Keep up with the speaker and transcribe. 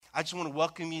I just want to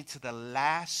welcome you to the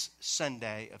last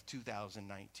Sunday of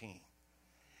 2019.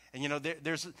 And you know,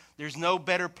 there's no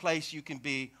better place you can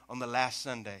be on the last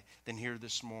Sunday than here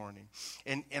this morning.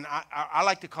 And I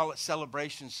like to call it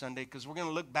Celebration Sunday because we're going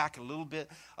to look back a little bit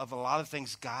of a lot of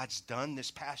things God's done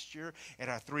this past year at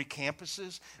our 3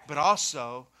 campuses, but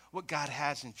also what God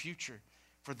has in future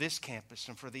for this campus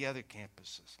and for the other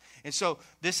campuses. And so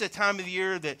this is a time of the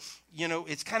year that, you know,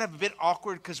 it's kind of a bit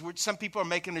awkward because some people are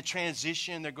making a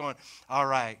transition. They're going, all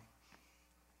right,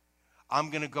 I'm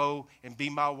going to go and be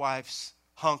my wife's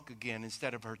hunk again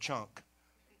instead of her chunk.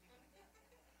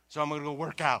 So I'm going to go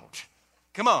work out.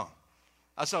 Come on.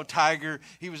 I saw Tiger.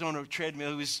 He was on a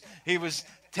treadmill. He was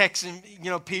texting, you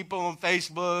know, people on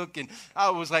Facebook. And I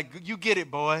was like, you get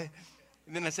it, boy.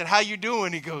 And then I said, how you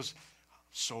doing? He goes,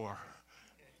 sore.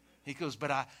 He goes,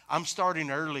 but I'm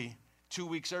starting early, 2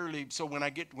 weeks early. So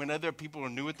when other people are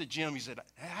new at the gym, he said,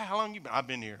 how long you been? I've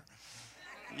been here,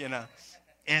 you know.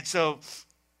 And so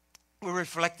we're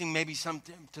reflecting maybe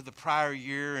something to the prior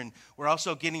year, and we're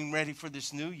also getting ready for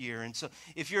this new year. And so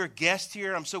if you're a guest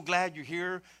here, I'm so glad you're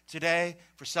here today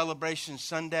for Celebration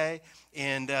Sunday.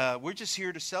 And we're just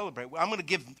here to celebrate. I'm going to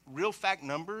give real fact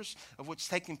numbers of what's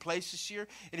taking place this year.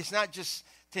 And it's not just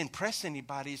to impress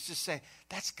anybody. It's just say,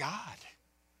 that's God.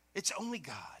 It's only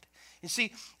God. And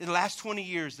see, in the last 20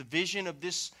 years, the vision of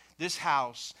this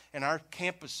house and our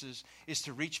campuses is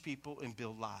to reach people and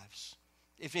build lives.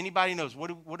 If anybody knows, what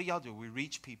do y'all do? We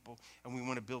reach people and we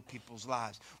want to build people's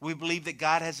lives. We believe that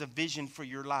God has a vision for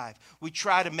your life. We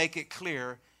try to make it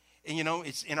clear. And, you know,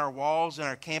 it's in our walls and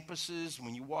our campuses.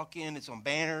 When you walk in, it's on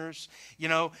banners. You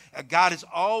know, God is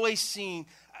always seen.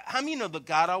 How many know that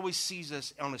God always sees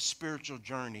us on a spiritual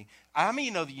journey? How many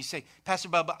know that you say, Pastor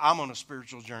Bubba, I'm on a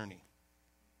spiritual journey?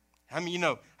 How many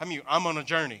know? How many? I'm on a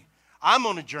journey. I'm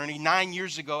on a journey. 9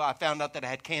 years ago, I found out that I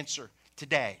had cancer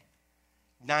today.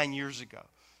 9 years ago.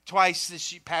 Twice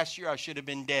this past year, I should have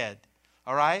been dead.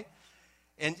 All right?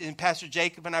 And Pastor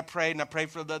Jacob and I prayed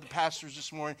for the other pastors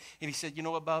this morning. And he said, you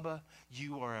know what, Bubba?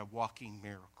 You are a walking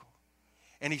miracle.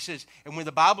 And he says, and when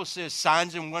the Bible says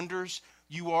signs and wonders,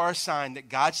 you are a sign that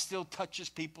God still touches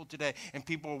people today. And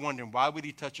people are wondering, why would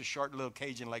he touch a short little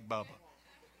Cajun like Bubba?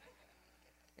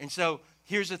 And so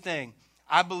here's the thing.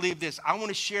 I believe this. I want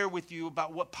to share with you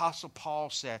about what Apostle Paul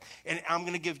said. And I'm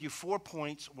going to give you 4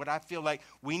 points, what I feel like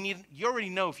we need. You already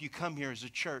know if you come here as a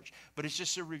church, but it's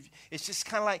just it's just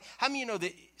kind of like, how many of you know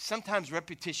that sometimes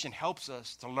repetition helps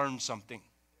us to learn something?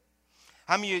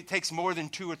 How many of you it takes more than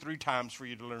 2 or 3 times for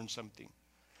you to learn something?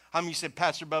 How many of you said,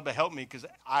 Pastor Bubba, help me because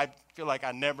I feel like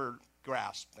I never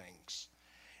grasp things?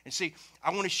 And see,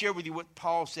 I want to share with you what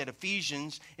Paul said.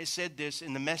 Ephesians, it said this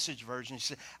in the Message version. He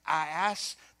said, I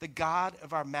ask the God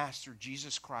of our Master,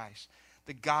 Jesus Christ,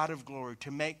 the God of glory, to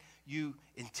make you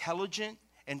intelligent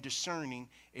and discerning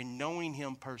in knowing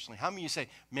him personally. How many of you say,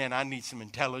 man, I need some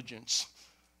intelligence.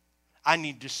 I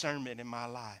need discernment in my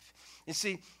life. And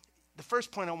see, the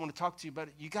first point I want to talk to you about,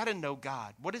 you got to know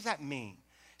God. What does that mean?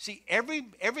 See,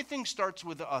 everything starts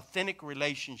with an authentic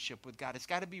relationship with God. It's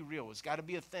got to be real. It's got to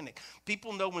be authentic.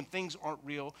 People know when things aren't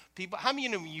real. How many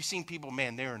of you know when you've seen people,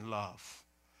 man, they're in love?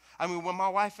 I mean, when my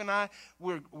wife and I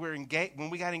were engaged,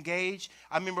 when we got engaged,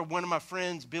 I remember one of my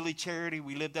friends, Billy Charity,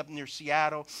 we lived up near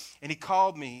Seattle, and he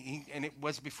called me, and it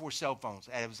was before cell phones.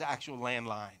 It was an actual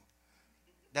landline.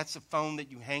 That's a phone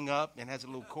that you hang up and has a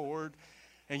little cord,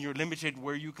 and you're limited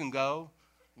where you can go.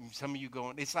 And some of you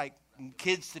going, it's like,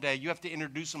 kids today, you have to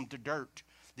introduce them to dirt.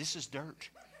 This is dirt.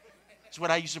 It's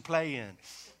what I used to play in,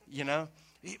 you know.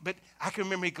 But I can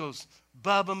remember he goes,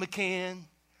 Bubba McCann,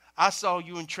 I saw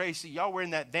you and Tracy. Y'all were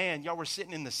in that van. Y'all were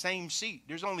sitting in the same seat.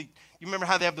 You remember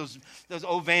how they have those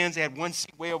old vans? They had one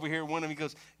seat way over here. One of them, he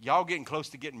goes, y'all getting close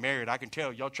to getting married. I can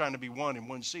tell. Y'all trying to be one in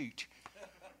one seat.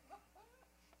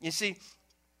 You see,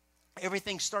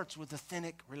 everything starts with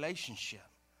authentic relationship.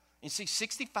 You see,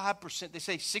 65%, they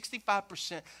say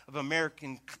 65% of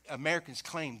Americans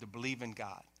claim to believe in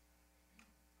God.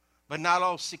 But not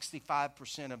all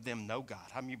 65% of them know God.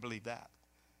 How many believe that?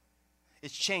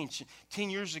 It's changed. 10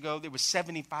 years ago, there was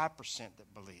 75%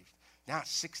 that believed. Now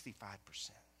it's 65%.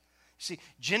 See,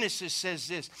 Genesis says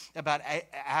this about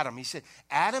Adam. He said,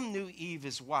 Adam knew Eve,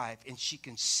 his wife, and she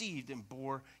conceived and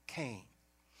bore Cain.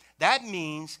 That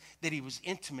means that he was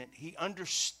intimate. He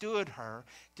understood her,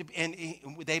 and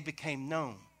they became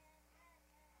known.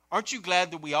 Aren't you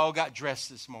glad that we all got dressed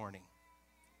this morning?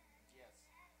 Yes.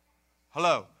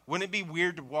 Hello. Wouldn't it be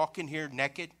weird to walk in here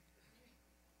naked?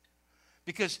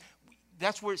 Because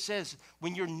that's where it says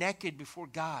when you're naked before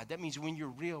God. That means when you're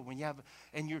real, when you have,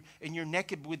 and you're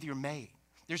naked with your mate.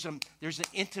 There's an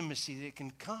intimacy that can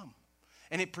come.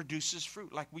 and it produces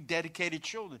fruit, like we dedicated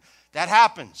children. That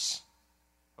happens,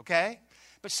 okay?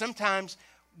 But sometimes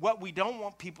what we don't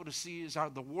want people to see is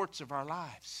the warts of our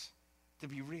lives, to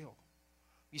be real.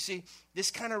 You see,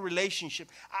 this kind of relationship,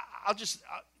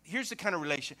 here's the kind of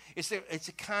relationship. It's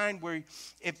a kind where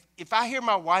if I hear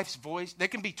my wife's voice, there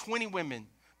can be 20 women,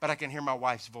 but I can hear my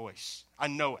wife's voice. I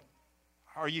know it.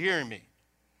 Are you hearing me?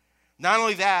 Not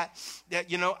only that,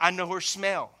 I know her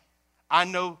smell. I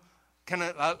know, can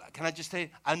I just tell you,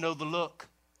 I know the look.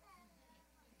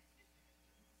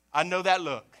 I know that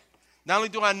look. Not only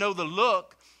do I know the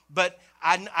look, but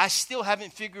I still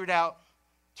haven't figured out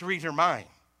to read her mind.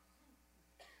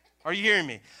 Are you hearing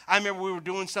me? I remember we were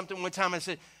doing something one time. I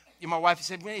said, my wife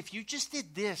said, man, if you just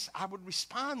did this, I would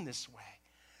respond this way.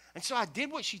 And so I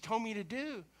did what she told me to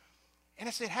do. And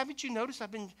I said, haven't you noticed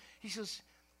he says,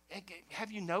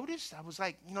 have you noticed? I was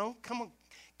like, come on,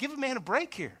 give a man a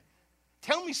break here.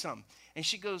 Tell me something. And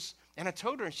she goes, and I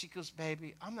told her, and she goes,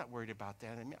 baby, I'm not worried about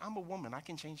that. I mean, I'm a woman. I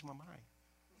can change my mind.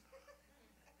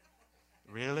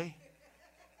 Really?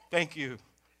 Thank you.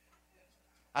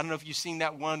 I don't know if you've seen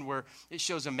that one where it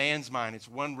shows a man's mind. It's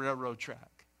one railroad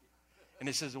track. And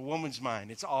it says a woman's mind.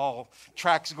 It's all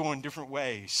tracks going different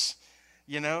ways,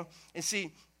 And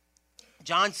see,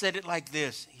 John said it like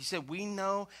this. He said, we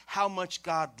know how much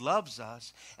God loves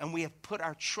us, and we have put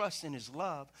our trust in his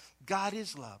love. God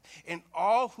is love. And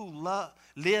all who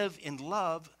live in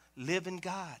love live in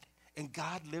God, and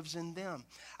God lives in them.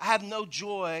 I have no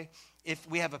joy if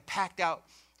we have a packed out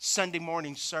Sunday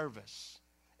morning service,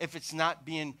 if it's not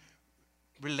being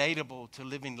relatable to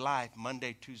living life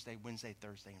Monday, Tuesday, Wednesday,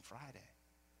 Thursday, and Friday.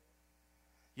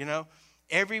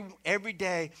 Every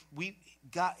day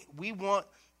we want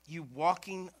you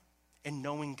walking and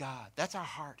knowing God. That's our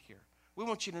heart here. We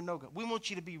want you to know God. We want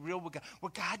you to be real with God.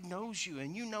 Well, God knows you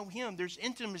and you know him. There's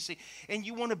intimacy and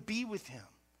you want to be with him.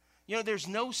 There's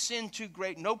no sin too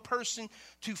great, no person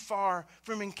too far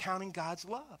from encountering God's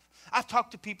love. I've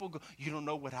talked to people who go, you don't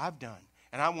know what I've done.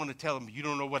 And I want to tell them, you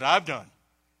don't know what I've done.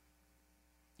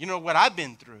 You know what I've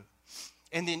been through.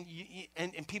 And then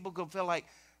and people go feel like,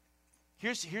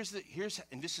 here's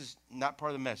and this is not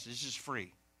part of the message. This is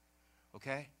free.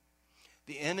 Okay?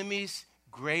 The enemy's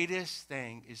greatest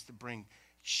thing is to bring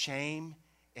shame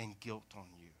and guilt on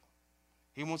you.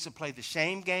 He wants to play the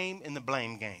shame game and the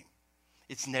blame game.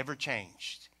 It's never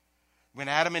changed. When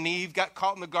Adam and Eve got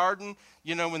caught in the garden,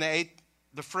 when they ate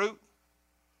the fruit,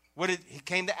 he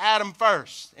came to Adam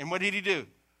first. And what did he do?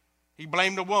 He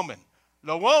blamed the woman.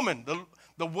 The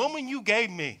woman you gave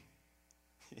me.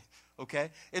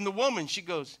 Okay? And the woman, she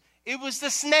goes, it was the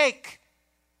snake.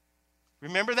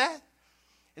 Remember that?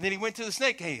 And then he went to the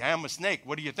snake. Hey, I'm a snake.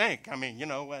 What do you think? I don't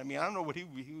know what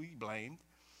who he blamed.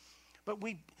 But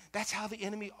that's how the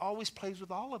enemy always plays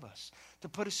with all of us, to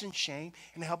put us in shame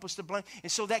and help us to blame.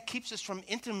 And so that keeps us from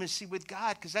intimacy with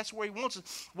God, because that's where he wants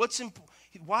us.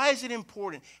 Why is it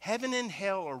important? Heaven and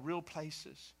hell are real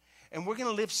places, and we're going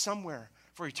to live somewhere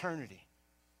for eternity.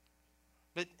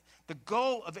 But the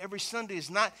goal of every Sunday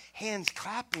is not hands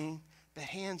clapping, but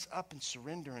hands up and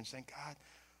surrender and saying, God,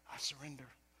 I surrender.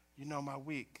 You know my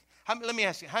week. Let me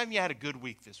ask you, how many of you had a good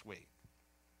week this week?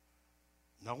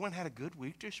 No one had a good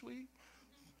week this week?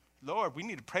 Lord, we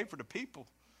need to pray for the people.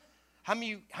 How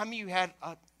many of you had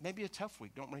maybe a tough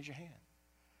week? Don't raise your hand.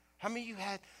 How many of you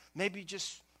had maybe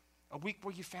just a week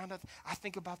where you found out? I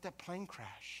think about that plane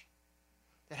crash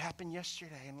that happened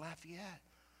yesterday in Lafayette.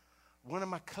 One of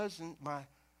my cousins,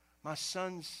 my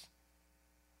son's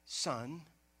son,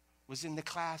 was in the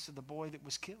class of the boy that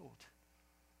was killed.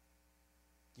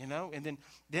 And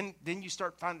then you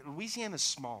start finding, Louisiana's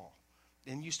small.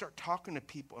 And you start talking to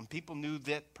people, and people knew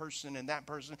that person and that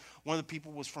person. One of the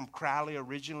people was from Crowley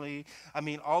originally.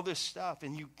 All this stuff,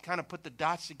 and you kind of put the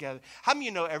dots together. How many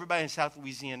of you know everybody in South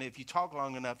Louisiana, if you talk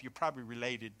long enough, you're probably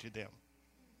related to them?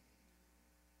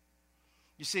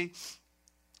 You see,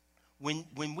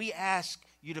 when we ask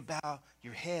you to bow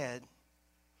your head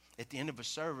at the end of a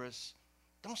service,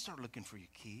 don't start looking for your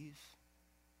keys.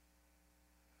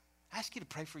 Ask you to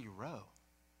pray for your row.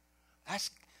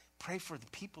 Pray for the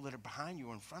people that are behind you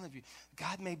or in front of you.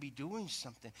 God may be doing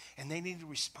something, and they need to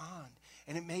respond.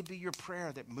 And it may be your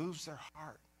prayer that moves their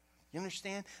heart. You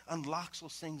understand? Unlocks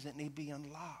those things that need to be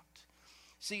unlocked.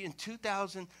 See, in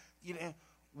 2000,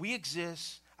 we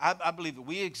exist. I believe that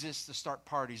we exist to start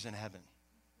parties in heaven.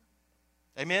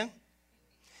 Amen?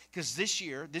 Because this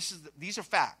year, these are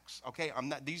facts, okay?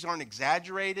 These aren't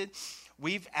exaggerated.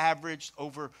 We've averaged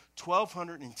over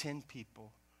 1,210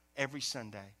 people every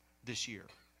Sunday this year.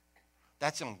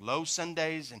 That's on low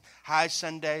Sundays and high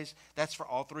Sundays. That's for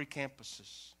all three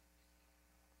campuses.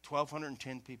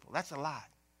 1,210 people. That's a lot.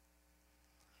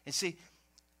 And see,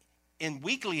 in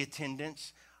weekly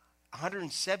attendance,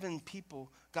 107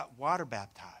 people got water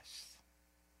baptized.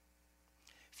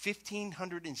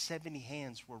 1,570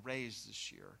 hands were raised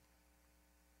this year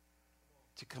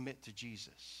to commit to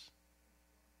Jesus.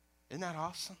 Isn't that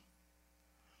awesome?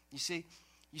 You see,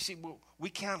 well, we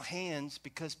count hands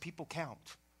because people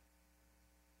count.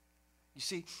 You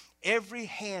see, every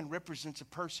hand represents a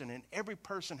person, and every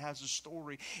person has a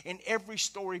story, and every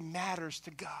story matters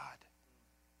to God.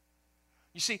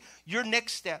 You see, your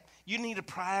next step, you need to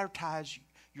prioritize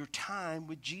your time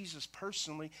with Jesus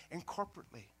personally and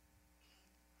corporately.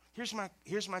 Here's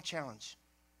my challenge.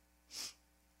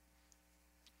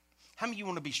 How many of you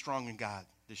want to be strong in God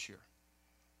this year?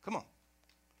 Come on.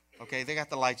 Okay, they got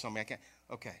the lights on me. I can't.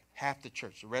 Okay, half the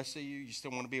church. The rest of you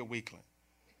still want to be a weakling.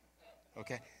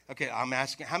 Okay, I'm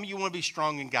asking, how many of you want to be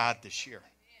strong in God this year?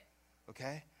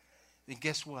 Okay, then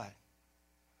guess what?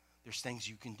 There's things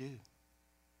you can do.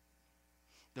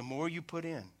 The more you put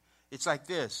in, it's like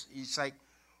this. It's like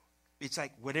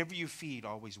whatever you feed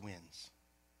always wins.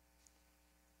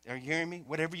 Are you hearing me?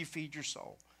 Whatever you feed your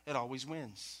soul, it always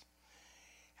wins.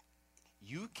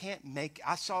 You can't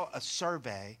I saw a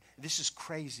survey. This is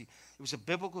crazy. It was a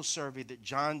biblical survey that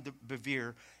John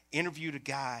Bevere interviewed a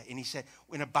guy, and he said,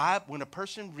 when a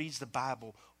person reads the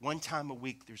Bible one time a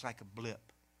week, there's like a blip.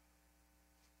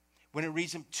 When it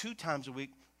reads them 2 times a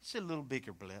week, it's a little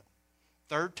bigger blip.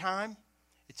 3rd time,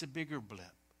 it's a bigger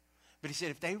blip. But he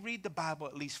said if they read the Bible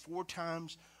at least 4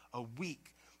 times a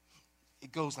week,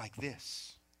 it goes like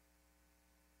this.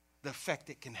 The effect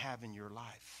it can have in your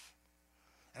life.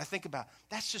 And I think about,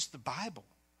 that's just the Bible.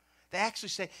 They actually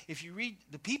say, if you read,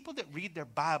 the people that read their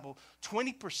Bible,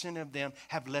 20% of them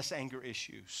have less anger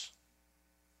issues.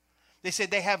 They said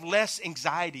they have less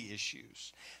anxiety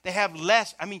issues. They have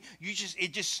less,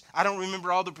 I don't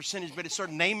remember all the percentage, but it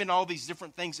started naming all these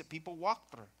different things that people walk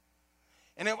through.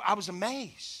 And I was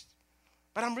amazed.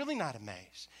 But I'm really not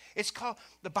amazed. It's called,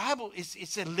 the Bible,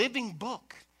 it's a living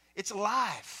book. It's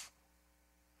alive.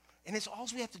 And it's all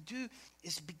we have to do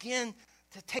is begin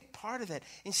to take part of that.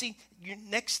 And see, your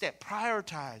next step,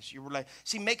 prioritize your relationship.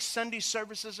 See, make Sunday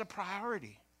services a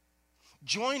priority.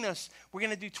 Join us. We're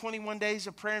going to do 21 days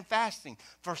of prayer and fasting.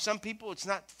 For some people, it's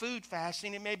not food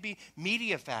fasting. It may be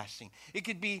media fasting. It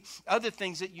could be other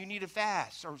things that you need to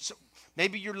fast. Or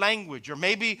maybe your language. Or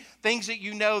maybe things that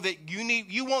you know that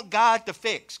you want God to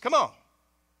fix. Come on.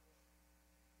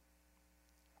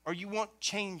 Or you want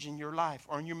change in your life.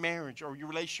 Or in your marriage. Or your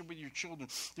relationship with your children.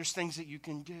 There's things that you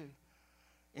can do.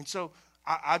 And so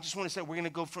I just want to say we're going to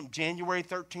go from January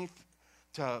 13th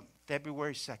to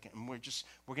February 2nd. And we're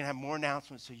going to have more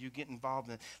announcements so you get involved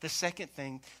in it. The second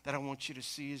thing that I want you to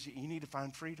see is you need to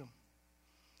find freedom.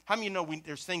 How many of you know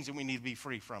there's things that we need to be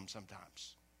free from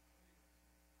sometimes?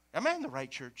 Am I in the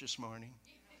right church this morning?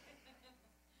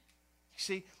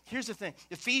 See, here's the thing.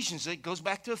 Ephesians, it goes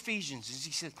back to Ephesians.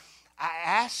 He says, I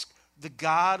ask the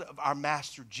God of our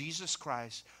Master, Jesus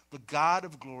Christ, the God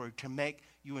of glory, to make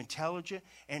you intelligent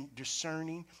and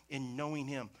discerning in knowing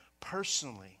him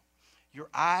personally. Your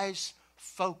eyes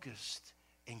focused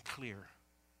and clear.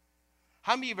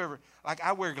 How many of you have ever,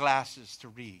 I wear glasses to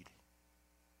read.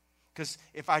 Because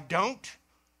if I don't,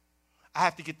 I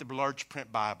have to get the large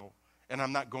print Bible, and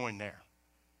I'm not going there.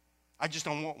 I just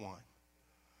don't want one.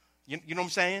 You know what I'm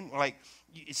saying?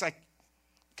 It's like,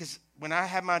 because when I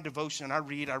have my devotion, I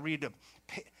read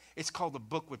it's called the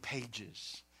book with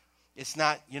pages. It's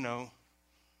not,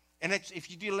 and if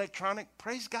you do electronic,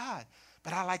 praise God.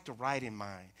 But I like to write in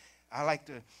mine. I like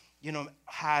to,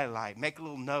 highlight, make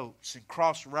little notes and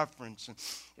cross-reference. And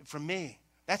for me,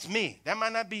 that's me. That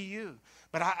might not be you.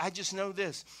 But I just know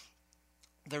this.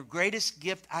 The greatest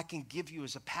gift I can give you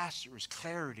as a pastor is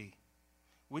clarity.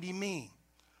 What do you mean?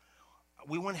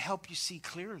 We want to help you see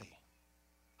clearly.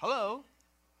 Hello?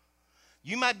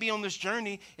 You might be on this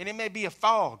journey, and it may be a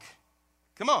fog.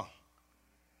 Come on.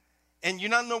 And you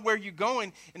not know where you're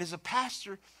going. And as a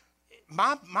pastor,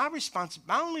 my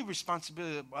only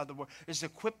responsibility by the word is to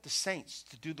equip the saints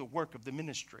to do the work of the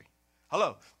ministry.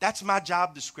 Hello. That's my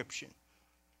job description.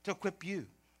 To equip you,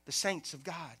 the saints of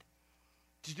God,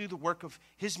 to do the work of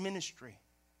his ministry.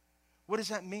 What does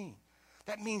that mean?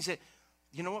 That means that,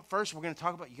 you know what, first we're going to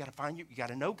talk about you got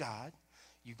to know God.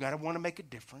 You got to want to make a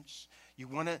difference. You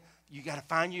got to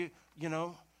find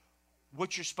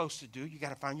what you're supposed to do. You got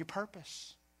to find your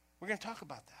purpose. We're going to talk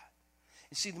about that.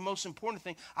 And see, the most important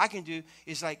thing I can do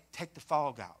is take the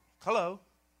fog out. Hello?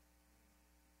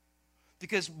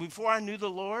 Because before I knew the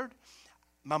Lord,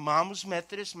 my mom was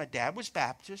Methodist, my dad was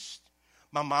Baptist.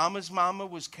 My mama's mama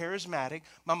was charismatic.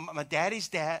 My daddy's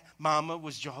mama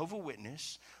was Jehovah's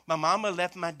Witness. My mama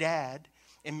left my dad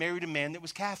and married a man that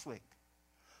was Catholic.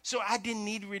 So I didn't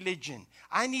need religion.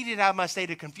 I needed out of my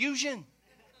state of confusion.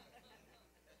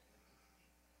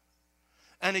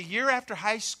 And a year after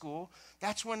high school,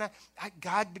 that's when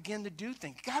God began to do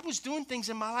things. God was doing things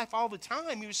in my life all the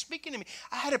time. He was speaking to me.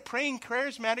 I had a praying,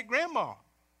 charismatic grandma.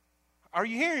 Are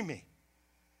you hearing me?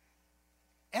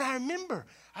 And I remember,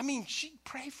 she'd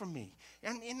pray for me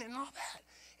and all that.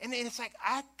 And it's like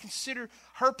I consider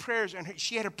her prayers, and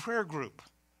she had a prayer group.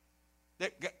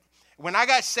 When I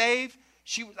got saved,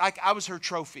 I was her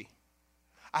trophy.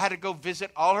 I had to go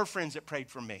visit all her friends that prayed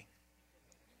for me.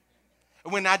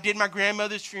 When I did my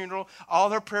grandmother's funeral, all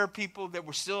her prayer people that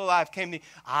were still alive came to me.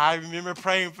 I remember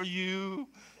praying for you.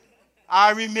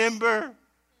 I remember.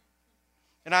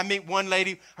 And I met one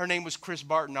lady, her name was Chris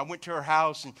Barton. I went to her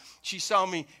house, and she saw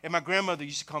me, and my grandmother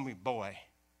used to call me boy.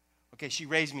 Okay, she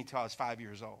raised me till I was 5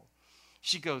 years old.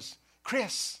 She goes,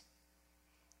 Chris,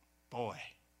 boy.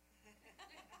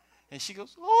 And she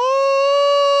goes,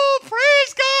 oh,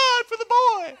 praise God for the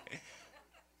boy.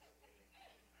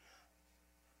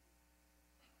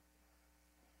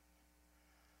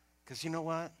 Because you know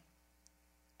what?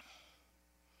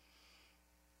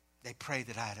 They prayed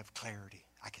that I'd have clarity.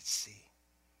 I could see.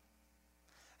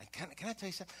 And can I tell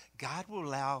you something? God will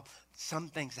allow some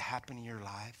things to happen in your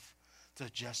life to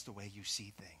adjust the way you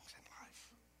see things in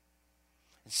life.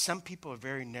 And some people are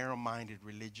very narrow-minded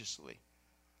religiously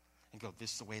and go,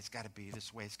 this is the way it's got to be, this is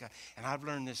the way it's got. And I've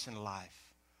learned this in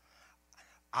life.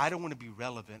 I don't want to be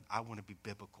relevant. I want to be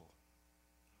biblical.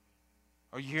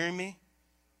 Are you hearing me?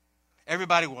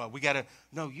 Everybody,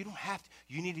 no, you don't have to.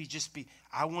 You need to just be,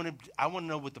 I want to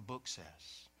know what the book says.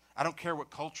 I don't care what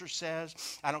culture says.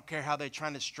 I don't care how they're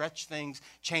trying to stretch things,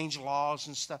 change laws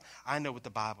and stuff. I know what the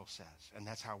Bible says, and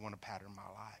that's how I want to pattern my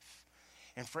life.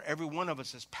 And for every one of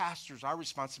us as pastors, our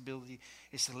responsibility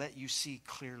is to let you see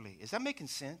clearly. Is that making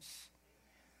sense?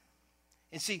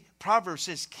 And see, Proverbs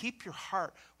says, keep your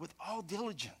heart with all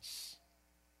diligence.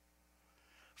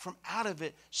 From out of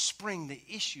it spring the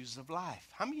issues of life.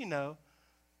 How many of you know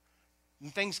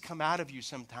when things come out of you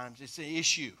sometimes, it's an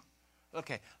issue?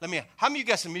 Okay, how many of you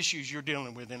got some issues you're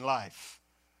dealing with in life?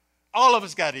 All of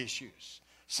us got issues.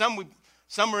 Some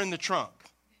are in the trunk.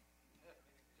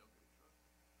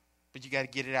 But you got to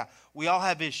get it out. We all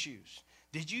have issues.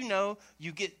 Did you know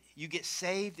you get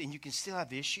saved and you can still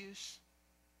have issues?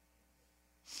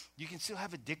 You can still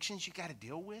have addictions you got to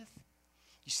deal with.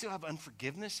 You still have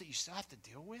unforgiveness that you still have to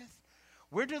deal with.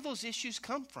 Where do those issues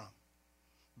come from?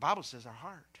 The Bible says our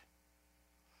heart.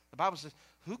 The Bible says,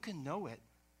 who can know it?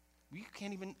 You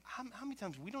can't even, how many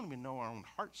times we don't even know our own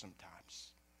heart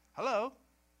sometimes? Hello?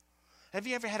 Have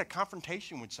you ever had a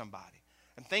confrontation with somebody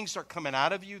and things start coming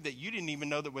out of you that you didn't even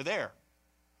know that were there?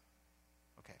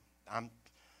 Okay,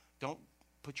 don't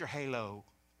put your halo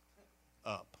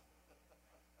up.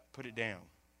 Put it down.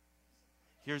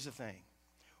 Here's the thing.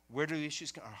 Where do the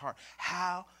issues come? Our heart.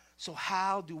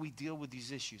 How do we deal with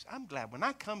these issues? I'm glad when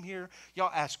I come here,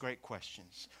 y'all ask great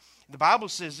questions. The Bible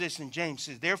says this in James,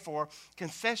 says, therefore,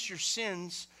 confess your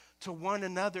sins to one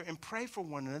another and pray for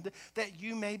one another that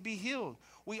you may be healed.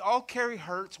 We all carry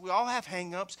hurts. We all have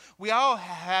hang-ups. We all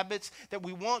have habits that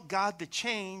we want God to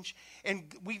change. And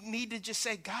we need to just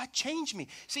say, God, change me.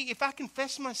 See, if I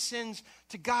confess my sins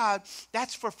to God,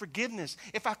 that's for forgiveness.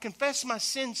 If I confess my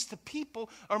sins to people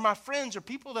or my friends or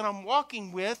people that I'm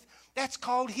walking with, that's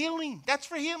called healing. That's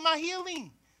for my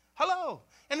healing. Hello.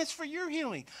 And it's for your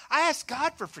healing. I ask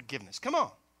God for forgiveness. Come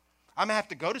on. I'm going to have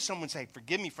to go to someone and say,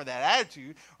 forgive me for that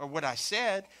attitude or what I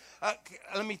said.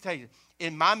 Let me tell you,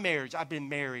 in my marriage, I've been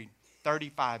married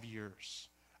 35 years.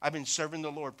 I've been serving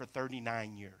the Lord for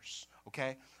 39 years,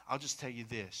 okay? I'll just tell you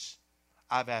this.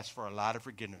 I've asked for a lot of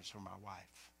forgiveness for my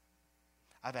wife.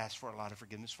 I've asked for a lot of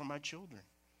forgiveness for my children.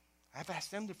 I've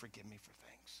asked them to forgive me for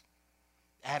things.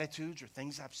 Attitudes or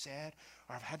things I've said,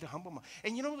 or I've had to humble my...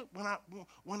 And you know,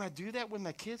 when I do that with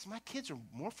my kids are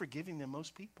more forgiving than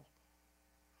most people.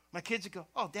 My kids would go,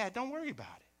 oh, Dad, don't worry about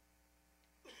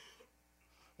it.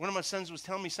 One of my sons was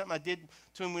telling me something I did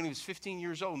to him when he was 15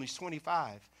 years old and he's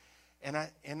 25. And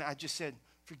I just said,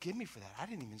 forgive me for that. I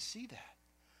didn't even see that.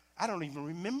 I don't even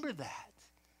remember that.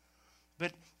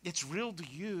 But it's real to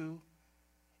you.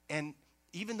 And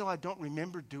even though I don't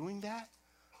remember doing that,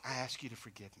 I ask you to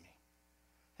forgive me.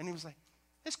 And he was like,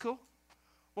 it's cool.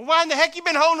 Well, why in the heck you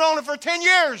been holding on to it for 10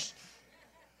 years?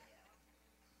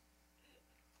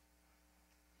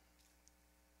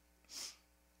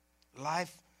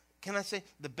 Life, can I say,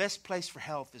 the best place for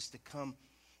health is to come,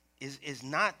 is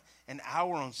not an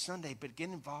hour on Sunday, but get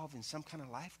involved in some kind of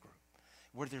life group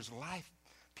where there's life.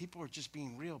 People are just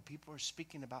being real. People are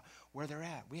speaking about where they're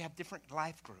at. We have different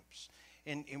life groups.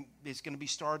 and it's going to be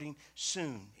starting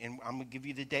soon. And I'm going to give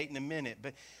you the date in a minute.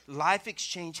 But life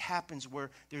exchange happens where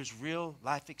there's real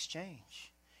life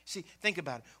exchange. See, think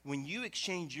about it. When you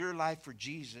exchange your life for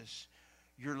Jesus,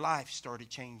 your life started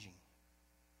changing.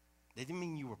 That didn't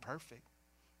mean you were perfect,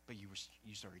 but you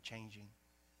started changing.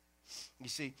 You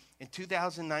see, in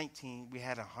 2019, we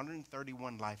had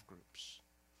 131 life groups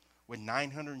with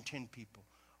 910 people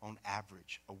on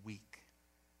average a week.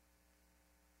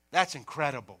 That's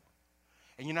incredible.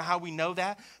 And you know how we know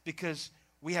that? Because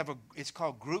it's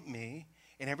called Group Me,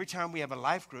 and every time we have a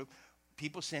life group,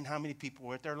 people send how many people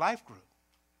were at their life group.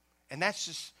 And that's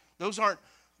just, those aren't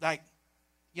like,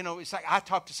 it's like I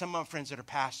talk to some of my friends that are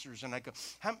pastors, and I go,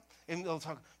 and they'll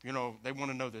talk, they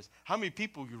want to know this. How many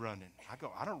people you running? I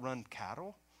go, I don't run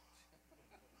cattle.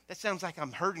 That sounds like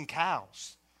I'm herding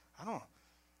cows.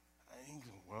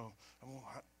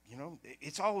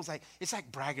 It's always like, it's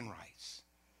like bragging rights.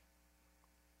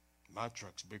 My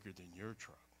truck's bigger than your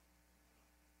truck,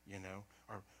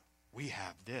 or we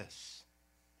have this,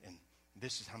 and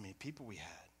this is how many people we had.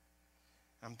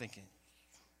 I'm thinking,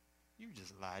 you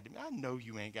just lied to me. I know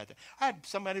you ain't got that. I had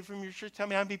somebody from your church tell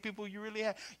me how many people you really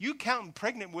had. You counting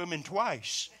pregnant women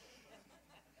twice.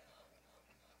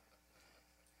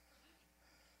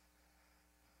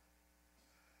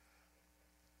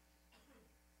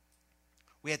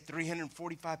 We had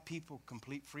 345 people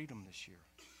complete freedom this year.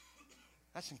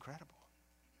 That's incredible.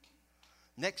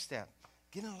 Next step,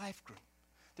 get in a life group.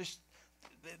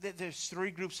 There's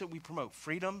 3 groups that we promote: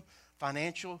 freedom,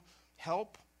 financial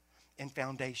help, and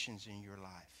foundations in your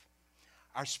life.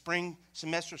 Our spring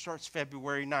semester starts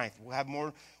February 9th. We'll have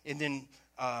more, and then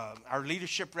our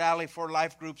leadership rally for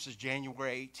life groups is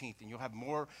January 18th, and you'll have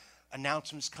more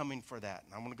announcements coming for that.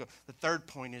 And I'm going to go. The third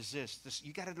point is this: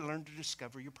 you got to learn to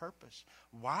discover your purpose.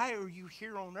 Why are you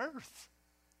here on earth?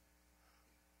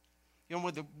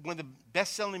 One of the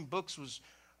best-selling books was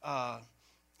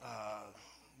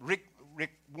Rick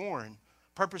Warren,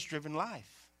 Purpose-Driven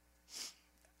Life.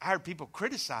 I heard people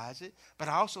criticize it, but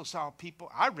I also saw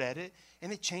I read it,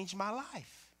 and it changed my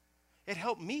life. It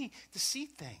helped me to see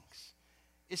things.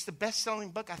 It's the best-selling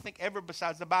book, I think, ever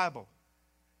besides the Bible.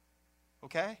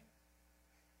 Okay?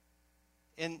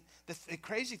 And the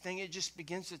crazy thing, it just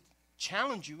begins to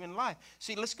challenge you in life.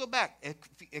 See, let's go back.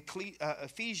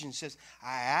 Ephesians says,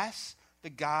 I ask the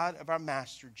God of our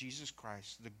Master, Jesus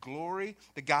Christ,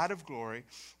 the God of glory,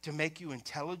 to make you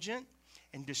intelligent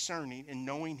and discerning and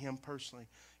knowing him personally.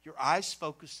 Your eyes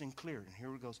focused and clear. And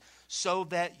here it goes. So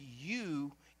that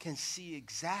you can see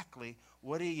exactly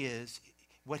what he is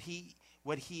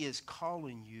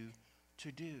calling you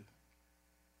to do.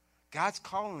 God's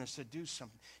calling us to do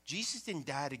something. Jesus didn't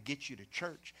die to get you to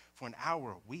church for an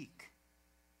hour a week.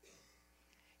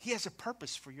 He has a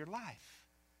purpose for your life.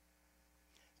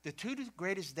 The 2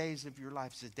 greatest days of your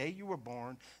life is the day you were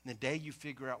born and the day you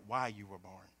figure out why you were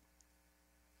born.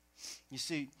 You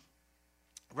see,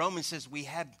 Romans says we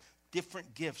have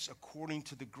different gifts according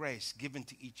to the grace given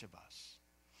to each of us.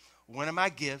 One of my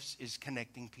gifts is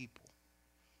connecting people.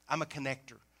 I'm a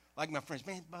connector. Like my friends,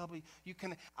 man, Bobby,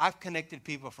 I've connected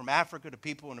people from Africa to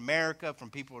people in America, from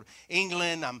people in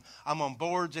England. I'm on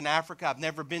boards in Africa. I've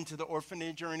never been to the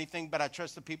orphanage or anything, but I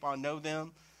trust the people. I know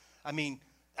them. I mean,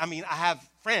 I have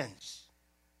friends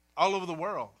all over the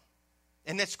world,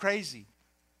 and that's crazy.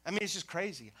 It's just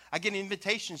crazy. I get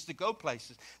invitations to go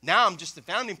places. Now I'm just the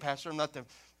founding pastor. I'm not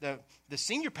the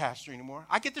senior pastor anymore.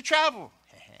 I get to travel.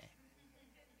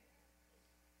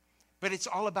 But it's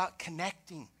all about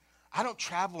connecting. I don't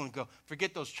travel and go,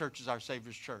 forget those churches, Our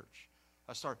Savior's Church.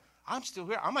 I'm still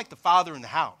here. I'm like the father in the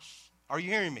house. Are you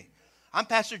hearing me? I'm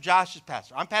Pastor Josh's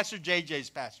pastor. I'm Pastor JJ's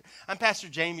pastor. I'm Pastor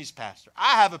Jamie's pastor.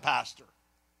 I have a pastor.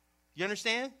 You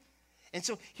understand? And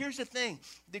so here's the thing.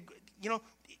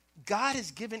 God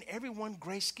has given everyone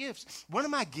grace gifts. One of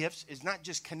my gifts is not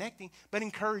just connecting, but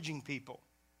encouraging people.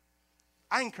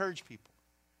 I encourage people.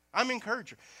 I'm an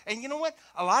encourager. And you know what?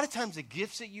 A lot of times the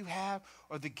gifts that you have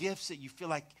are the gifts that you feel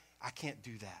like, I can't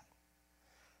do that.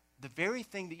 The very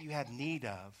thing that you have need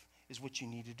of is what you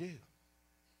need to do.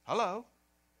 Hello?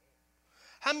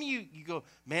 How many of you go,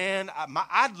 man,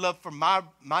 I'd love for my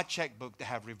checkbook to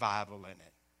have revival in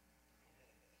it.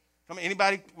 Come on,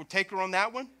 anybody will take her on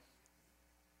that one?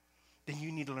 Then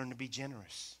you need to learn to be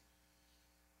generous.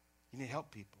 You need to help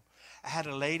people. I had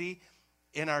a lady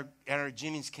at our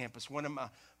Jennings campus, one of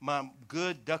my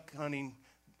good duck hunting,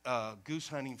 goose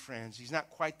hunting friends. He's not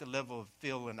quite the level of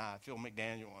Phil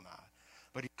McDaniel and I,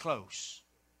 but he's close.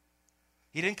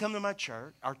 He didn't come to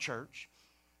our church,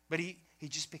 but he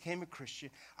just became a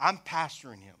Christian. I'm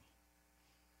pastoring him.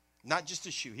 Not just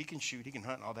to shoot. He can shoot, he can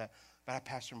hunt and all that, but I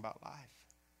pastor him about life.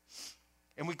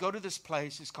 And we go to this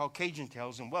place. It's called Cajun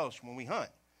Tails in Welsh when we hunt.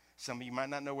 Some of you might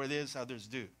not know where it is. Others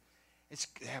do.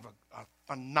 They have a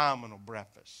phenomenal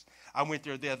breakfast. I went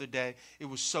there the other day. It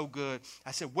was so good.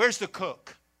 I said, where's the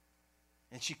cook?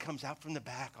 And she comes out from the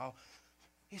back.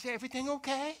 He said, everything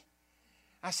okay?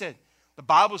 I said, the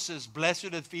Bible says, blessed are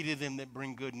the feet of them that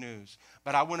bring good news.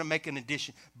 But I want to make an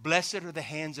addition. Blessed are the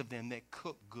hands of them that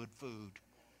cook good food.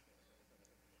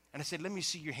 And I said, let me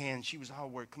see your hands. She was all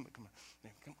worried. Come on.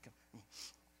 Come.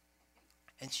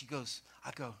 And she goes,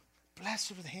 I go,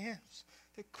 blessed are the hands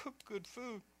that cook good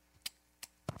food.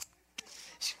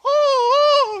 She,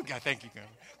 oh, God, thank you,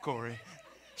 Corey.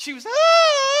 She was,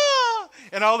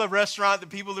 and all the restaurant, the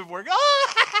people that work,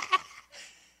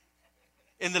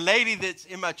 And the lady that's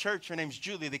in my church, her name's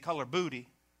Julie. They call her Booty.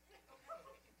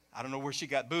 I don't know where she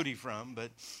got booty from,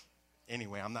 but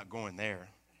anyway, I'm not going there.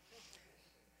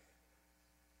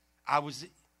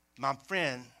 My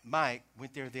friend Mike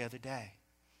went there the other day,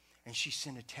 and she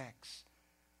sent a text,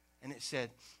 and it said,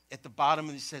 at the bottom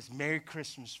it says, Merry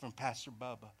Christmas from Pastor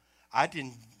Bubba. I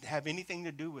didn't have anything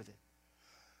to do with it.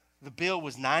 The bill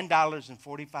was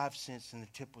 $9.45, and the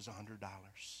tip was $100.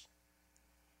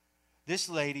 This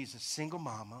lady's a single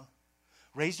mama,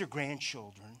 raised her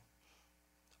grandchildren,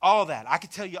 all that. I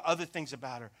could tell you other things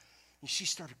about her. And she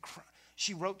started crying.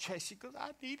 She wrote Chase. She goes,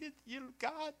 I needed,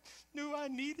 God knew I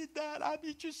needed that.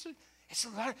 It's a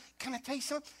lot. Can I tell you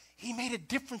something? He made a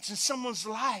difference in someone's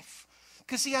life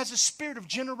because he has a spirit of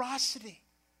generosity.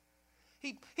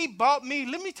 He bought me,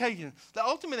 let me tell you, the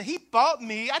ultimate, he bought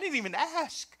me, I didn't even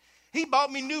ask. He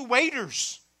bought me new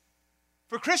waders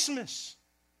for Christmas.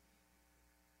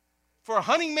 For a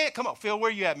hunting man, come on, Phil,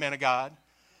 where you at, man of God?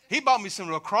 He bought me some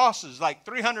lacrosses, like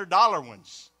 $300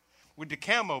 ones with the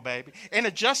camo, baby, and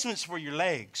adjustments for your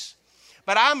legs.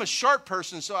 But I'm a short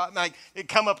person, so I'm like, it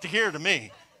come up to here to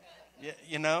me.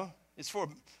 You know, it's for a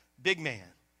big man.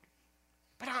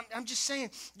 But I'm just saying,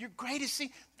 your greatest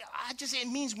thing, it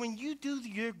means when you do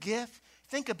your gift,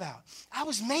 think about, I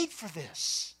was made for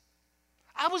this.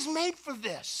 I was made for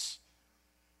this.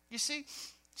 You see,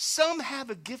 some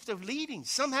have a gift of leading.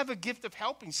 Some have a gift of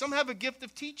helping. Some have a gift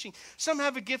of teaching. Some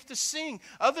have a gift of singing.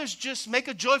 Others just make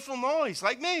a joyful noise,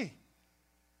 like me.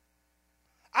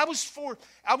 I was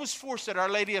forced at Our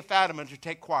Lady of Fatima to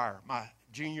take choir my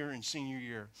junior and senior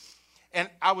year. And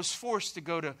I was forced to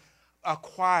go to a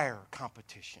choir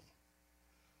competition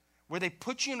where they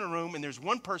put you in a room and there's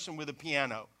one person with a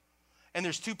piano and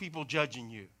there's two people judging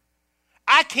you.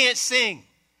 I can't sing.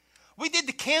 We did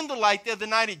the candlelight the other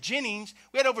night at Jennings.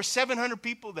 We had over 700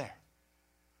 people there.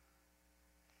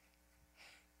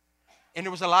 And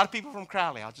there was a lot of people from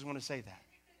Crowley. I just want to say that.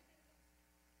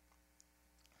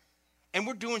 And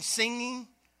we're doing singing.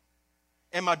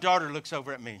 And my daughter looks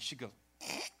over at me and she goes,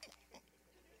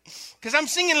 because I'm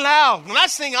singing loud. When I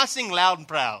sing loud and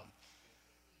proud.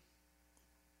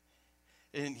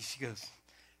 And she goes,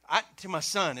 to my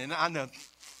son, and I know.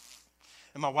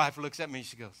 And my wife looks at me and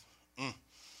she goes,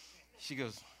 She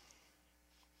goes,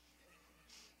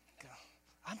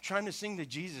 I'm trying to sing to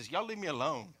Jesus. Y'all leave me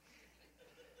alone.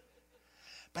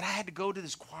 But I had to go to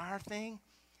this choir thing,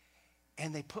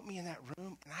 and they put me in that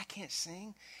room, and I can't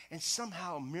sing, and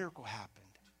somehow a miracle happened.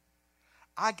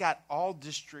 I got all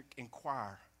district in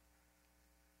choir.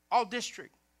 All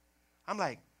district. I'm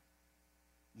like,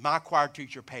 my choir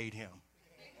teacher paid him.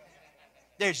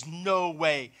 There's no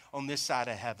way on this side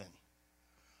of heaven.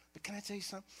 But can I tell you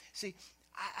something? See,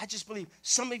 I just believe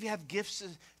some of you have gifts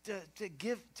to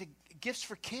give to gifts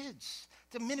for kids,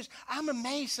 to minister. I'm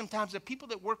amazed sometimes at people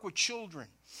that work with children.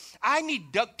 I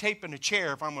need duct tape in a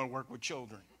chair if I'm going to work with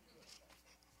children.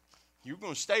 You're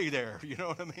going to stay there, you know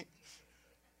what I mean?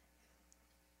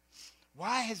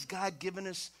 Why has God given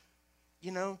us,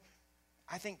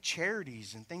 I think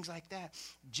charities and things like that?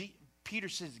 Peter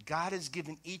says God has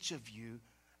given each of you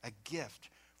a gift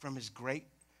from his great,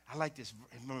 I like this,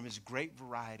 from his great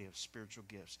variety of spiritual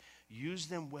gifts. Use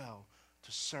them well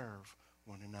to serve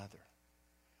one another.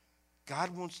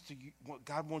 God wants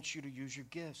you to use your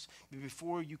gifts. But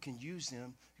before you can use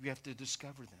them, you have to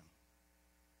discover them.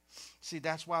 See,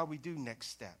 that's why we do Next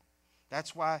Step.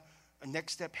 That's why a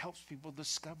Next Step helps people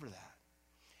discover that.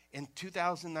 In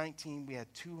 2019, we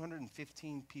had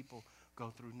 215 people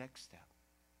go through Next Step.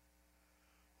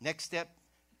 Next Step,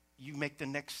 you make the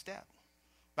next step.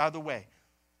 By the way,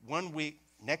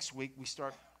 next week, we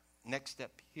start Next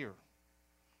Step here.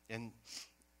 And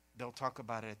they'll talk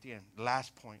about it at the end.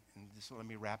 Last point, and let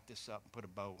me wrap this up and put a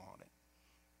bow on it.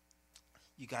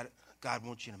 God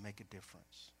wants you to make a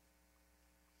difference.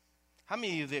 How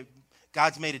many of you that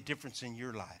God's made a difference in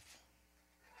your life?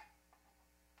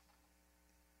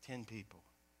 10 people.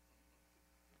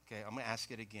 Okay, I'm going to ask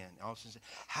it again.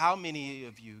 How many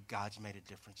of you, God's made a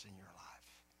difference in your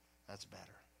life? That's better.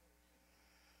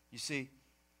 You see,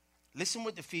 listen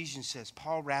what Ephesians says.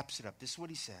 Paul wraps it up. This is what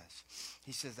he says.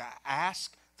 He says, I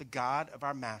ask the God of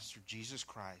our Master, Jesus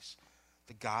Christ,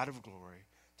 the God of glory,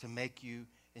 to make you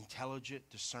intelligent,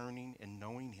 discerning, and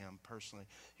knowing him personally.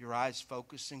 Your eyes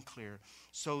focused and clear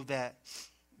so that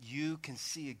you can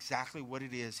see exactly what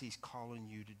it is he's calling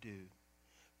you to do.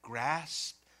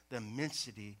 Grasp the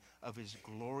immensity of his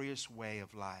glorious way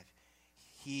of life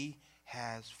he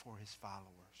has for his followers.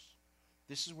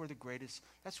 This is where the greatest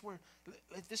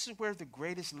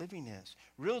living is.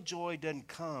 Real joy doesn't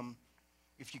come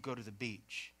if you go to the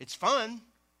beach. It's fun.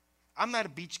 I'm not a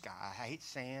beach guy. I hate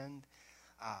sand.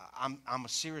 I'm a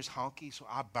serious honky, so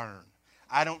I burn.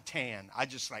 I don't tan. I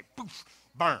just like poof,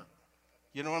 burn.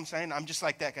 You know what I'm saying? I'm just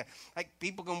like that guy. Like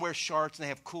people can wear shorts and they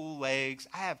have cool legs.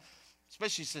 I have,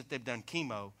 especially since they've done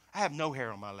chemo, I have no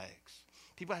hair on my legs.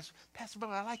 People ask, Pastor Bill,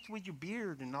 I like you with your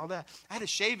beard and all that. I had to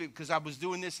shave it because I was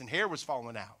doing this and hair was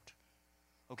falling out.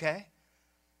 Okay?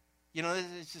 You know,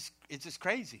 it's just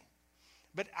crazy.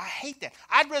 But I hate that.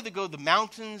 I'd rather go to the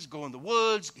mountains, go in the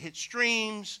woods, hit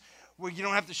streams where you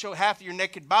don't have to show half of your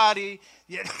naked body.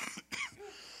 Yeah.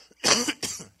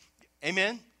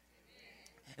 Amen?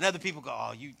 And other people go,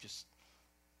 oh,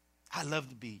 I love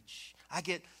the beach. I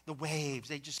get the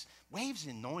waves. Waves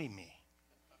annoy me.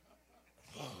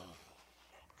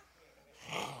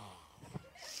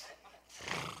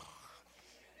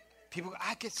 People go,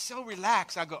 I get so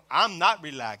relaxed. I go, I'm not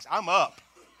relaxed. I'm up.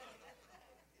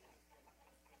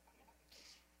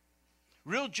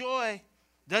 Real joy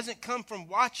doesn't come from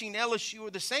watching LSU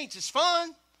or the Saints. It's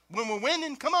fun. When we're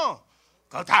winning, come on.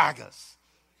 Go Tigers.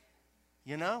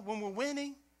 You know, when we're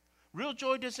winning. Real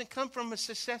joy doesn't come from a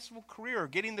successful career or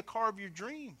getting the car of your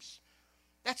dreams.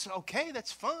 That's okay.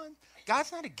 That's fun.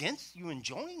 God's not against you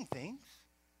enjoying things.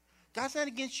 God's not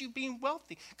against you being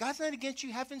wealthy. God's not against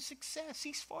you having success.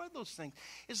 He's for those things.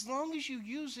 As long as you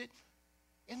use it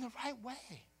in the right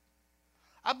way.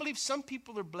 I believe some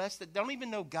people are blessed that don't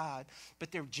even know God, but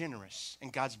they're generous.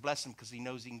 And God's blessed them because he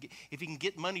knows if he can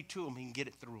get money to them, he can get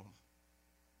it through them.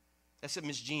 That's what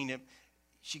Miss Jean,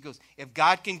 she goes, if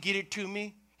God can get it to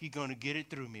me, he's going to get it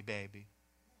through me, baby.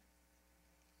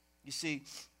 You see,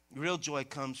 real joy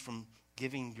comes from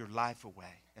giving your life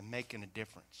away and making a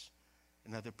difference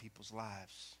in other people's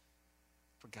lives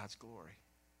for God's glory.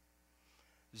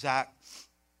 Zach,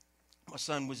 my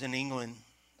son was in England,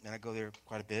 and I go there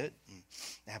quite a bit. And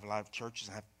I have a lot of churches,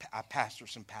 and I pastor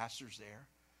some pastors there.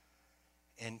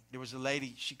 And there was a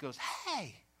lady, she goes,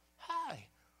 hey, hi,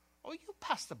 are you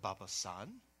Pastor Bubba's son?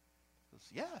 I goes,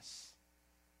 yes.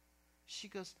 She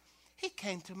goes, he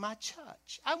came to my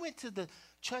church. I went to the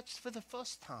church for the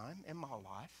first time in my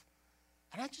life.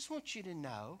 And I just want you to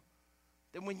know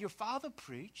that when your father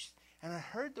preached and I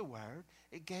heard the word,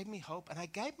 it gave me hope. And I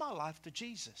gave my life to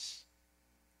Jesus.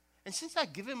 And since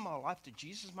I've given my life to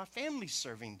Jesus, my family's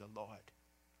serving the Lord.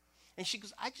 And she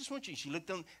goes, I just want you. She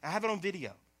looked on, I have it on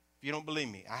video. If you don't believe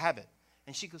me, I have it.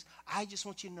 And she goes, I just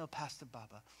want you to know, Pastor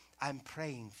Bubba, I'm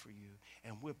praying for you.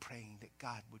 And we're praying that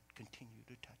God would continue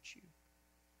to touch you.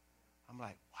 I'm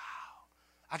like, wow.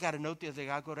 I got a note the other day.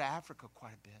 I go to Africa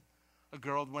quite a bit. A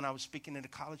girl, when I was speaking at a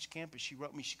college campus, she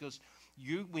wrote me, she goes,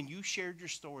 when you shared your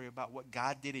story about what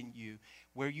God did in you,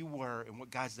 where you were and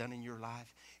what God's done in your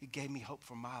life, it gave me hope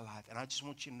for my life. And I just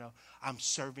want you to know, I'm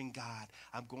serving God.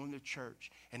 I'm going to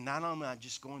church. And not only am I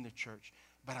just going to church,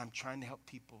 but I'm trying to help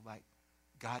people like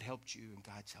God helped you and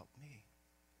God's helped me.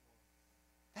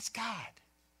 That's God.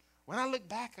 When I look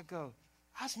back, I go,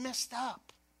 I was messed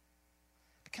up.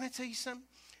 But can I tell you something?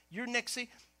 You're next. See,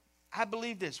 I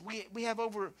believe this. We had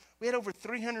over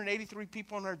 383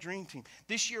 people on our dream team.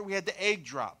 This year we had the egg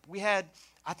drop. We had,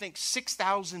 I think,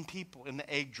 6,000 people in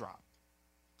the egg drop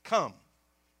come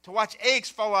to watch eggs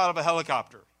fall out of a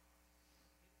helicopter.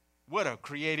 What a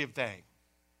creative thing.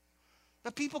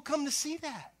 But people come to see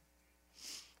that.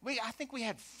 I think we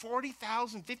had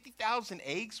 40,000, 50,000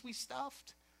 eggs we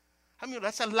stuffed. I mean,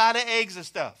 that's a lot of eggs and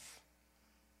stuff.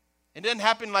 It doesn't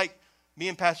happen like me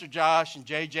and Pastor Josh and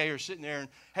JJ are sitting there and,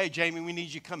 hey, Jamie, we need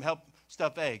you to come help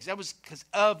stuff eggs. That was because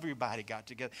everybody got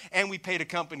together. And we paid a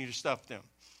company to stuff them.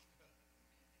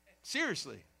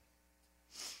 Seriously.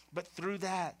 But through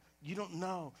that, you don't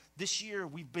know. This year,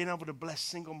 we've been able to bless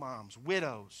single moms,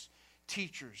 widows,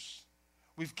 teachers.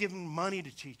 We've given money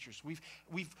to teachers. We've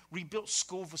rebuilt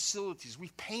school facilities.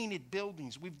 We've painted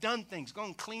buildings. We've done things,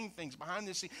 gone clean things behind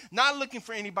the scenes. Not looking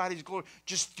for anybody's glory,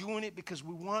 just doing it because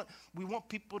we want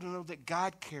people to know that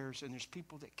God cares and there's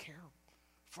people that care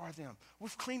for them.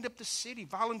 We've cleaned up the city,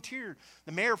 volunteered.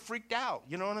 The mayor freaked out,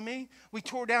 you know what I mean? We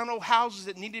tore down old houses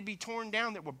that needed to be torn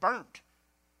down that were burnt.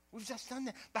 We've just done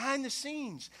that behind the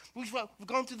scenes. We've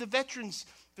gone to the veterans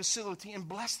facility and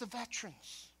blessed the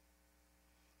veterans.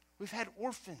 We've had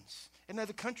orphans in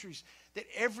other countries that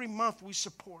every month we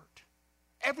support.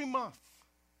 Every month.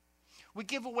 We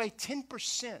give away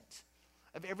 10%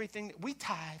 of everything that we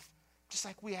tithe, just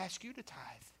like we ask you to tithe.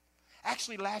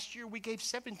 Actually, last year we gave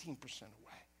 17%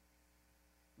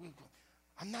 away.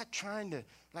 I'm not trying to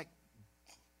like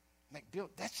build.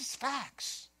 That's just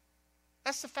facts.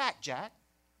 That's the fact, Jack.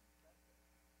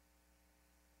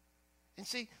 And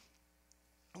see,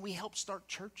 we helped start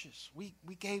churches. We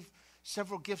gave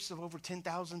several gifts of over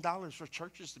 $10,000 for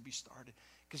churches to be started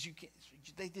because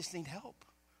they just need help.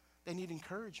 They need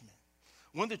encouragement.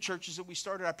 One of the churches that we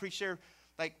started, I preached there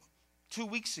like 2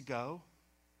 weeks ago,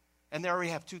 and they already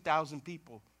have 2,000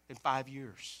 people in 5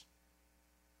 years.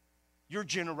 Your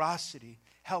generosity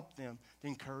helped them to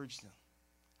encourage them.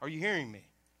 Are you hearing me?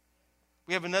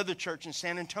 We have another church in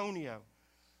San Antonio.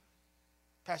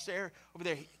 Pastor Aaron over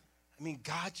there,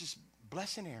 God just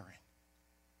blessing Aaron.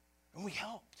 And we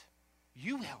helped.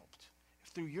 You helped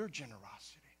through your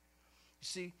generosity. You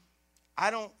see,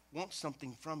 I don't want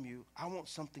something from you. I want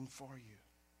something for you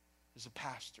as a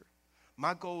pastor.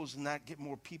 My goal is to not get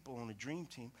more people on a dream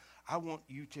team. I want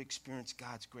you to experience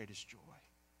God's greatest joy.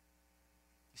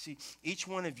 You see, each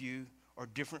one of you are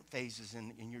different phases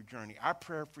in your journey. Our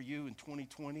prayer for you in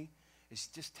 2020 is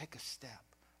just take a step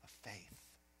of faith.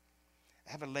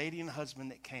 I have a lady and a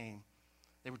husband that came.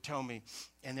 They were telling me,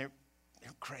 and they're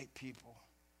great people.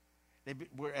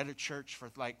 We're at a church for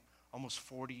like almost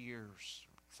 40 years,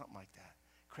 something like that.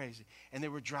 Crazy. And they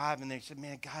were driving. They said,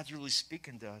 man, God's really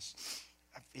speaking to us.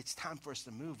 It's time for us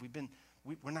to move.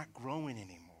 We're not growing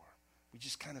anymore. We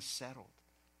just kind of settled.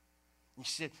 And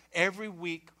she said, every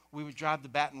week we would drive to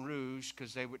Baton Rouge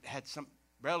because they had some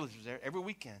relatives there every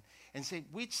weekend. And say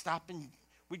we'd stop and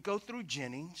we'd go through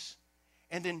Jennings,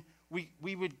 and then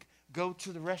we would go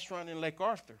to the restaurant in Lake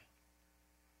Arthur,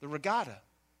 the Regatta,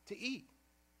 to eat.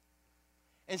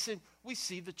 And so we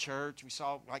see the church. We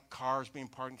saw like cars being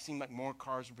parked. It seemed like more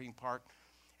cars were being parked.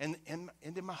 And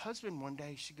then my husband one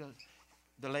day, she goes,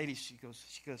 he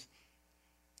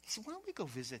said, why don't we go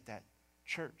visit that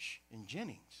church in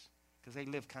Jennings? Because they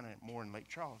live kind of more in Lake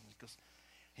Charles.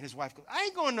 And his wife goes, I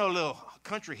ain't going to no little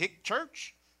country hick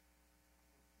church.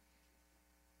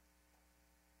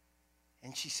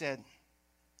 And she said,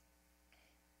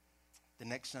 the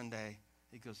next Sunday,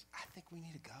 he goes, I think we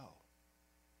need to go.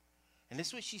 And this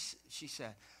is what she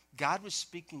said. God was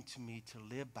speaking to me to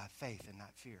live by faith and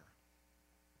not fear.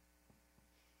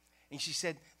 And she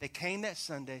said, they came that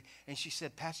Sunday, and she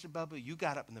said, Pastor Bubba, you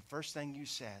got up, and the first thing you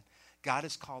said, God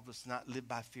has called us to not live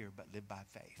by fear, but live by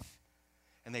faith.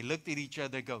 And they looked at each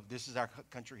other and go, this is our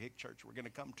country hick church we're going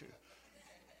to come to.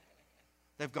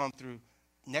 They've gone through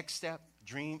Next Step,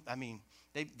 Dream.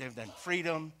 They've done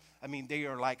Freedom. They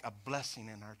are like a blessing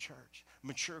in our church.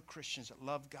 Mature Christians that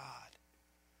love God,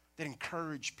 that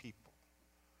encourage people.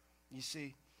 You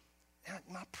see,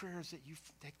 my prayer is that you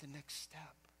take the next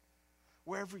step.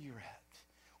 Wherever you're at,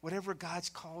 whatever God's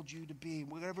called you to be,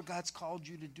 whatever God's called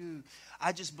you to do,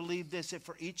 I just believe this, that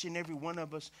for each and every one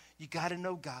of us, you got to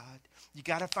know God. You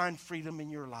got to find freedom in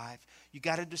your life. You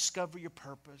got to discover your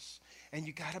purpose.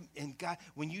 And God,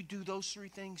 when you do those three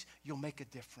things, you'll make a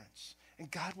difference.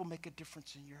 And God will make a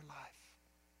difference in your life.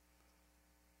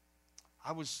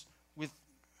 I was with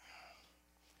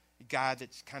a guy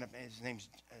that's his name's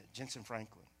Jensen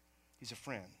Franklin. He's a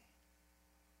friend.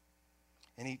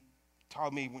 And he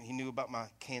told me when he knew about my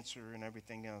cancer and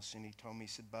everything else, and he told me, he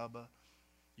said, Bubba,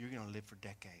 you're going to live for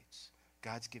decades.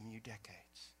 God's given you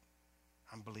decades.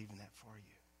 I'm believing that for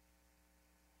you.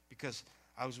 Because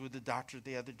I was with the doctor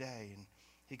the other day, and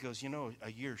he goes,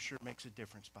 a year sure makes a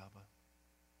difference, Bubba.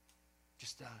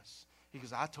 Just does. He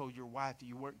goes, I told your wife that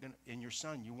you weren't going to, and your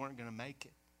son, you weren't going to make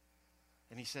it.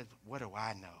 And he said, what do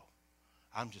I know?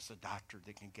 I'm just a doctor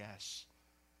that can guess.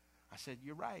 I said,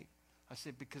 you're right. I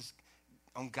said, because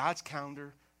on God's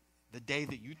calendar, the day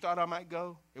that you thought I might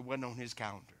go, it wasn't on his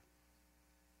calendar.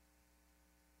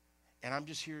 And I'm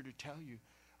just here to tell you,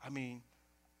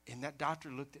 and that doctor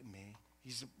looked at me.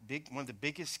 He's one of the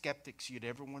biggest skeptics you'd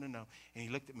ever want to know. And he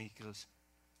looked at me and goes,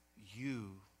 you're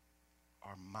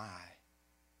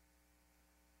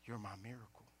my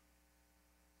miracle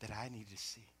that I need to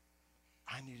see.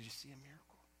 I needed to see a miracle.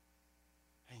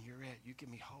 And you're it. You give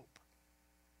me hope.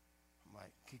 I'm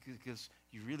like, because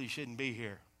you really shouldn't be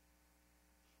here.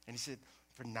 And he said,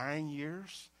 for 9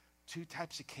 years, 2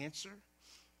 types of cancer.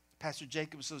 Pastor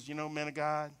Jacob says, man of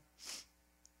God,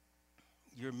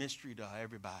 You're a mystery to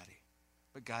everybody.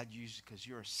 But God uses you because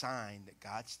you're a sign that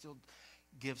God still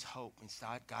gives hope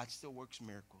inside. God still works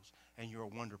miracles. And you're a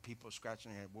wonder. People are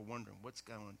scratching their head. We're wondering, what's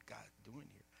God doing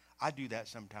here? I do that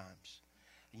sometimes.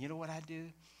 And you know what I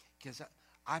do? Because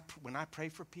when I pray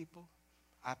for people,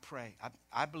 I pray.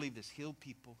 I believe this. Heal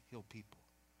people, heal people.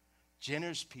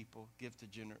 Generous people give to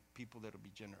people that will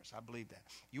be generous. I believe that.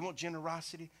 You want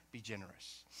generosity? Be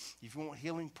generous. If you want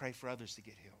healing, pray for others to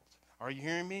get healed. Are you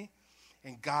hearing me?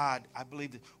 And God, I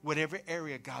believe that whatever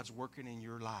area God's working in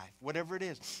your life, whatever it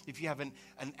is, if you have an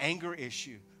anger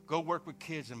issue, go work with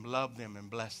kids and love them and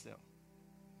bless them.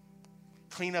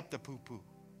 Clean up the poo-poo.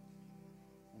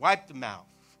 Wipe the mouth.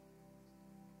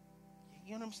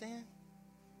 You know what I'm saying?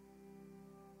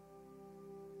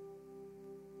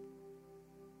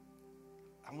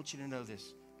 I want you to know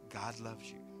this. God loves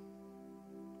you.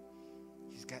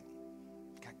 He's got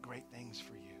great things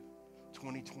for you.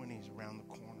 2020 is around the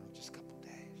corner, just a couple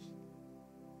days.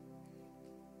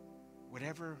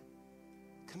 Whatever,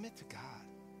 commit to God.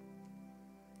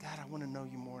 God, I want to know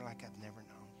you more like I've never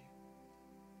known you.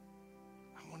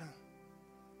 I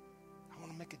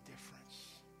want to make a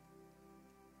difference.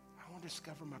 I want to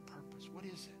discover my purpose. What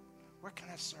is it? Where can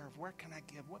I serve? Where can I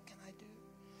give? What can I do?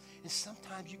 And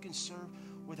sometimes you can serve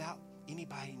without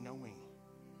anybody knowing.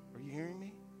 Are you hearing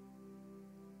me?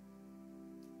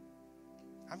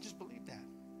 I just believe that.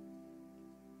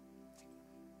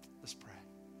 Let's pray.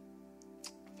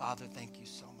 Father, thank you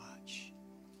so much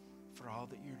for all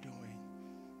that you're doing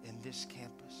in this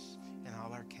campus and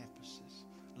all our campuses.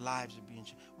 Lives are being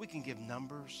changed. We can give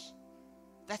numbers.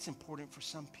 That's important for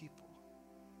some people.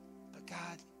 But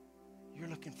God, you're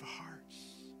looking for hearts.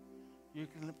 You're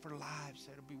looking for lives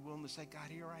that will be willing to say, God,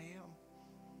 here I am.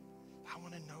 I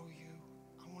want to know you.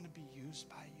 I want to be used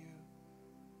by you.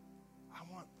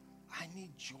 I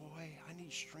need joy. I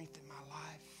need strength in my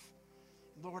life.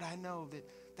 Lord, I know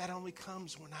that only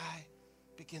comes when I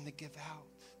begin to give out.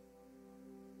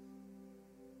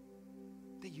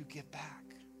 That you give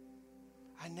back.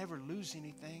 I never lose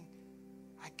anything.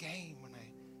 I gain when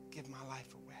I give my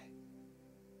life away.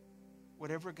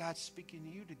 Whatever God's speaking to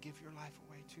you to give your life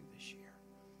away to this year,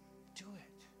 do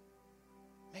it.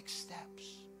 Make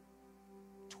steps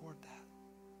toward that.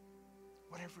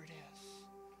 Whatever it is.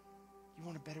 You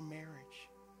want a better marriage?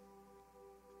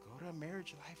 Go to a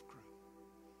marriage life group.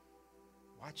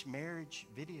 Watch marriage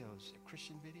videos,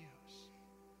 Christian videos.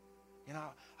 You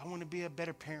know, I want to be a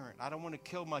better parent. I don't want to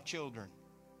kill my children.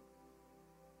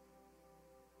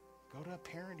 Go to a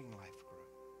parenting life group.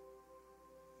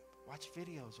 Watch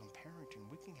videos on parenting.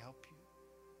 We can help you.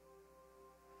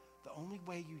 The only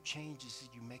way you change is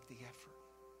that you make the effort.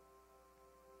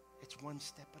 It's one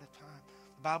step at a time.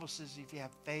 The Bible says if you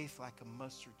have faith like a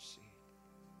mustard seed,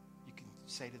 you can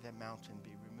say to that mountain,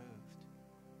 be removed.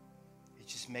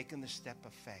 It's just making the step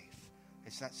of faith.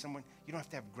 It's not someone, you don't have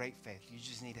to have great faith. You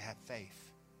just need to have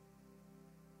faith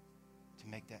to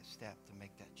make that step, to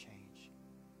make that change.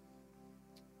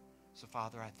 So,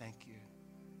 Father, I thank you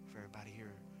for everybody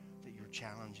here that you're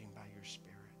challenging by your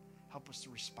Spirit. Help us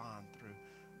to respond through.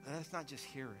 Let us not just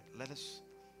hear it. Let us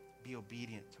be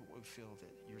obedient to what we feel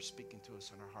that you're speaking to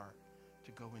us in our heart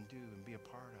to go and do and be a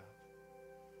part of.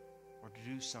 Or to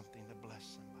do something to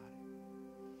bless somebody.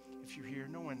 If you're here,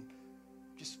 no one,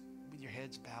 just with your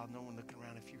heads bowed, no one looking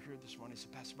around. If you're here this morning, say,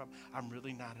 Pastor Bob, I'm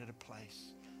really not at a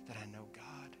place that I know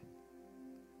God.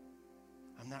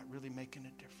 I'm not really making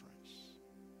a difference.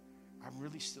 I'm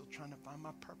really still trying to find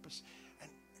my purpose. And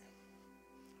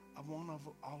I want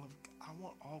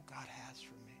all God has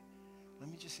for me. Let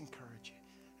me just encourage you.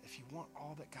 If you want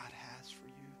all that God has for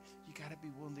you, you got to be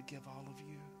willing to give all of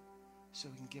you so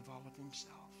he can give all of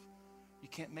himself. You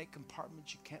can't make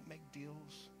compartments. You can't make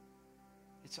deals.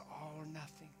 It's all or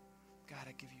nothing. God,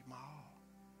 I give you my all.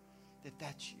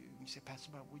 That's you. You say, Pastor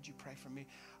Bob, would you pray for me?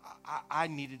 I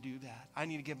need to do that. I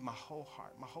need to give my whole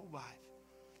heart, my whole life.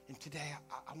 And today,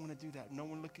 I want to do that. No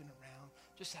one looking around,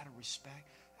 just out of respect.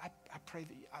 I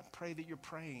pray that you're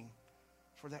praying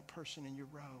for that person in your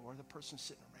row or the person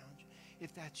sitting around you.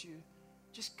 If that's you,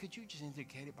 could you just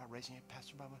indicate it by raising your hand?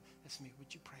 Pastor Bob, that's me.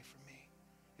 Would you pray for me?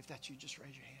 If that's you, just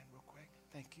raise your hand real quick.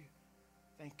 Thank you.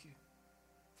 Thank you.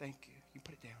 Thank you. You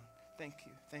put it down. Thank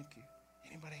you. Thank you.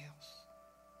 Anybody else?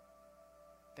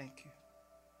 Thank you.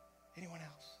 Anyone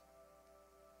else?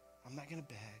 I'm not going to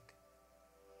beg.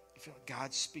 You feel like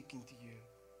God's speaking to you.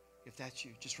 If that's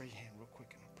you, just raise your hand real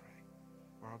quick and I'll pray.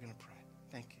 We're all going to pray.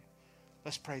 Thank you.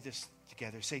 Let's pray this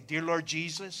together. Say, Dear Lord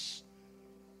Jesus,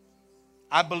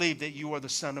 I believe that you are the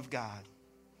Son of God.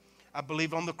 I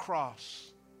believe on the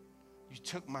cross you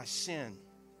took my sin,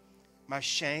 my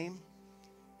shame,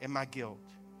 and my guilt.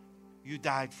 You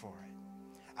died for it.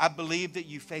 I believe that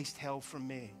you faced hell for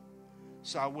me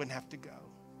so I wouldn't have to go.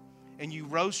 And you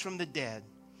rose from the dead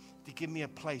to give me a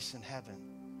place in heaven,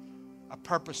 a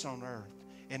purpose on earth,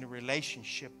 and a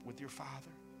relationship with your Father.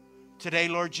 Today,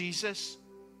 Lord Jesus,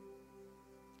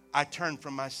 I turn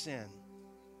from my sin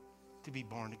to be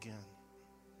born again.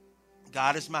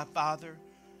 God is my Father.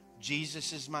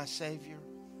 Jesus is my Savior.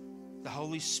 The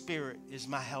Holy Spirit is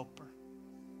my helper.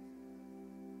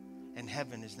 And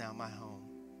heaven is now my home.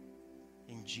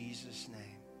 In Jesus'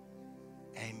 name,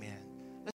 amen.